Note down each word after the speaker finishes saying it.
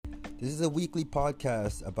This is a weekly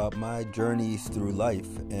podcast about my journeys through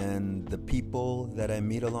life and the people that I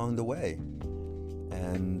meet along the way.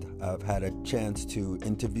 And I've had a chance to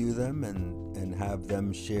interview them and have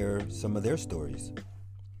them share some of their stories.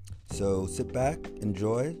 So sit back,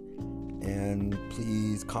 enjoy, and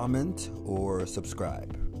please comment or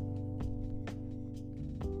subscribe.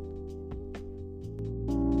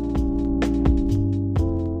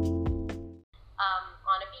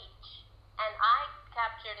 On a beach. And I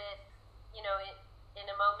captured it, in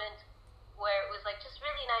a moment where it was like just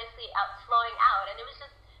really nicely flowing out. And it was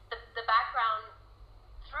just the background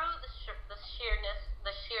through the sheerness, the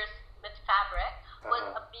sheer fabric was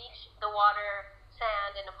a beach, the water,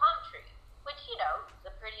 sand, and a palm tree, which, is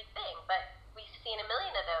a pretty thing, but we've seen a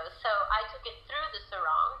million of those. So I took it through the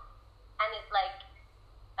sarong, and it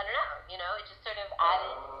I don't know, it just sort of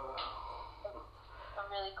added a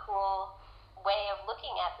really cool way of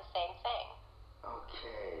looking at the same thing.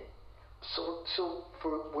 Okay. So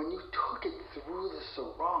for when you took it through the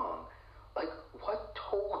sarong, what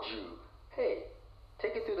told you, hey,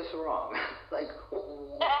 take it through the sarong?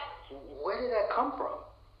 Where did that come from?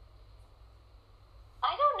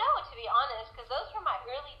 I don't know, to be honest, because those were my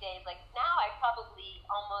early days. Now I probably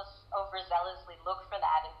almost overzealously look for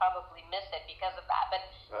that and probably miss it because of that. But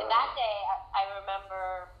in that day, I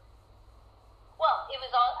remember, it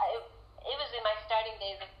was in my starting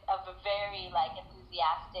days of a very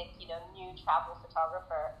enthusiastic, new travel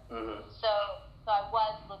photographer. Mm-hmm. So I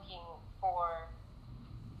was looking for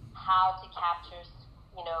how to capture,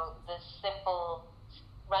 the simple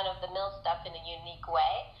run-of-the-mill stuff in a unique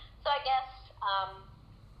way. So I guess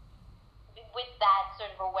with that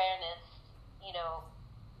sort of awareness,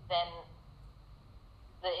 then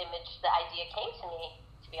the idea came to me.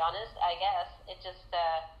 To be honest, I guess it just.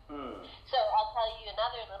 So I'll tell you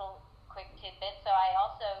another little quick tidbit. So I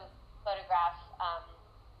also photograph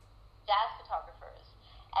jazz photographers,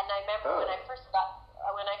 and I remember when I first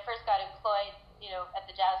got employed, at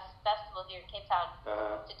the jazz festival here in Cape Town,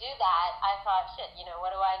 to do that, I thought, shit, what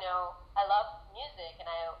do I know? I love music, and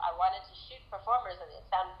I wanted to shoot performers, and it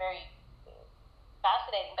sounded very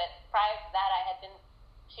fascinating. But prior to that, I had been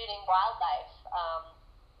shooting wildlife,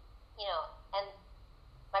 and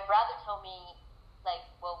my brother told me,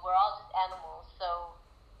 we're all just animals, so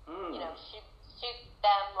shoot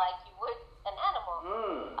them like you would an animal.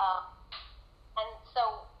 And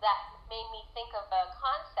so that made me think of a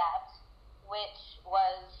concept, which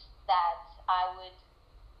was that I would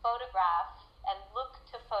photograph and look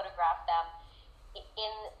to photograph them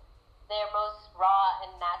in their most raw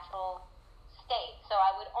and natural state. So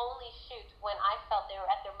I would only shoot when I felt they were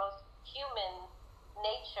at their most human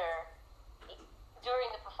nature during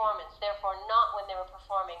the performance, therefore not when they were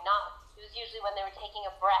performing. It was usually when they were taking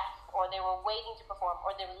a breath, or they were waiting to perform,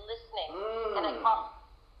 or they were listening. And I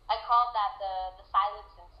called that the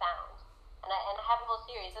silence and sound. And I have a whole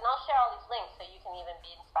series, and I'll share all these links so you can even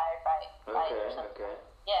be inspired by it or something. Okay.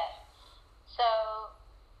 Yeah. So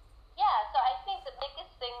I think the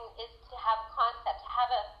biggest thing is to have a concept, to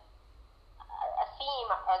have a theme,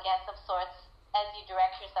 I guess, of sorts as you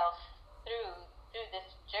direct yourself through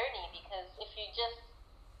this journey. Because I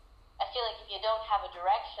feel like if you don't have a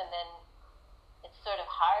direction, then it's sort of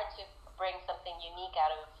hard to bring something unique out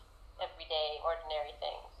of everyday, ordinary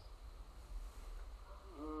things.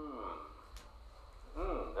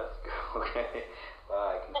 That's good. Okay.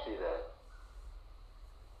 Wow, I can see that.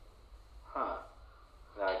 Huh.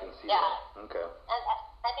 Now I can see that. Okay. And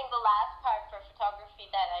I think the last part for photography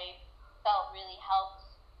that I felt really helped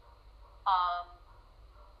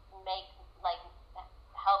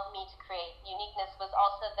help me to create uniqueness was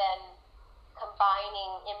also then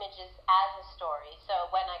combining images as a story. So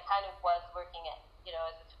when I kind of was working at,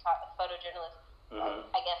 as a photojournalist,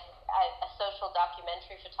 I guess a social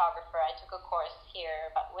documentary photographer, I took a course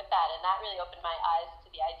here with that, and that really opened my eyes to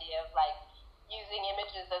the idea of using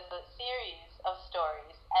images as a series of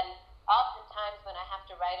stories. And oftentimes when I have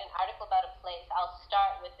to write an article about a place, I'll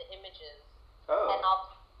start with the images, and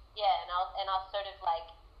I'll sort of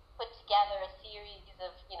put together a series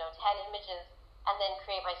of 10 images, and then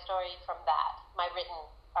create my story from that, my written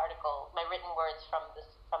article, my written words from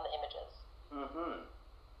the images.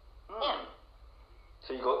 Yeah.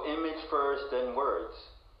 So you go image first, then words.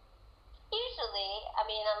 Usually,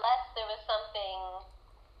 unless there was something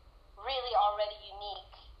really already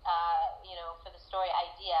unique, for the story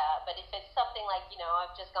idea. But if it's something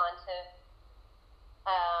I've just gone to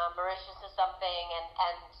Mauritius or something, and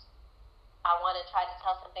I want to try to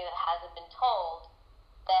tell something that hasn't been told,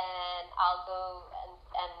 then I'll go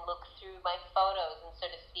and look through my photos and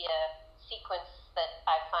sort of see a sequence that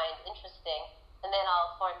I find interesting, and then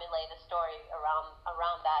I'll formulate a story around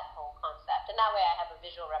that whole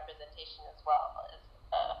visual representation as well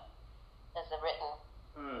as a written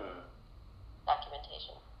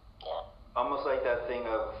documentation. Yeah. Almost like that thing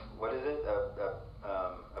of, what is it?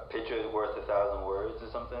 A picture is worth 1,000 words or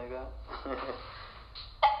something like that?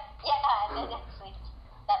 Yeah, and then actually,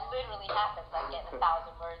 that literally happens. I get 1,000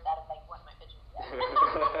 words out of like one of my pictures.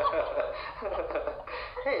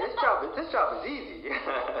 Hey, this job is easy.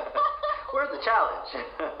 Where's the challenge?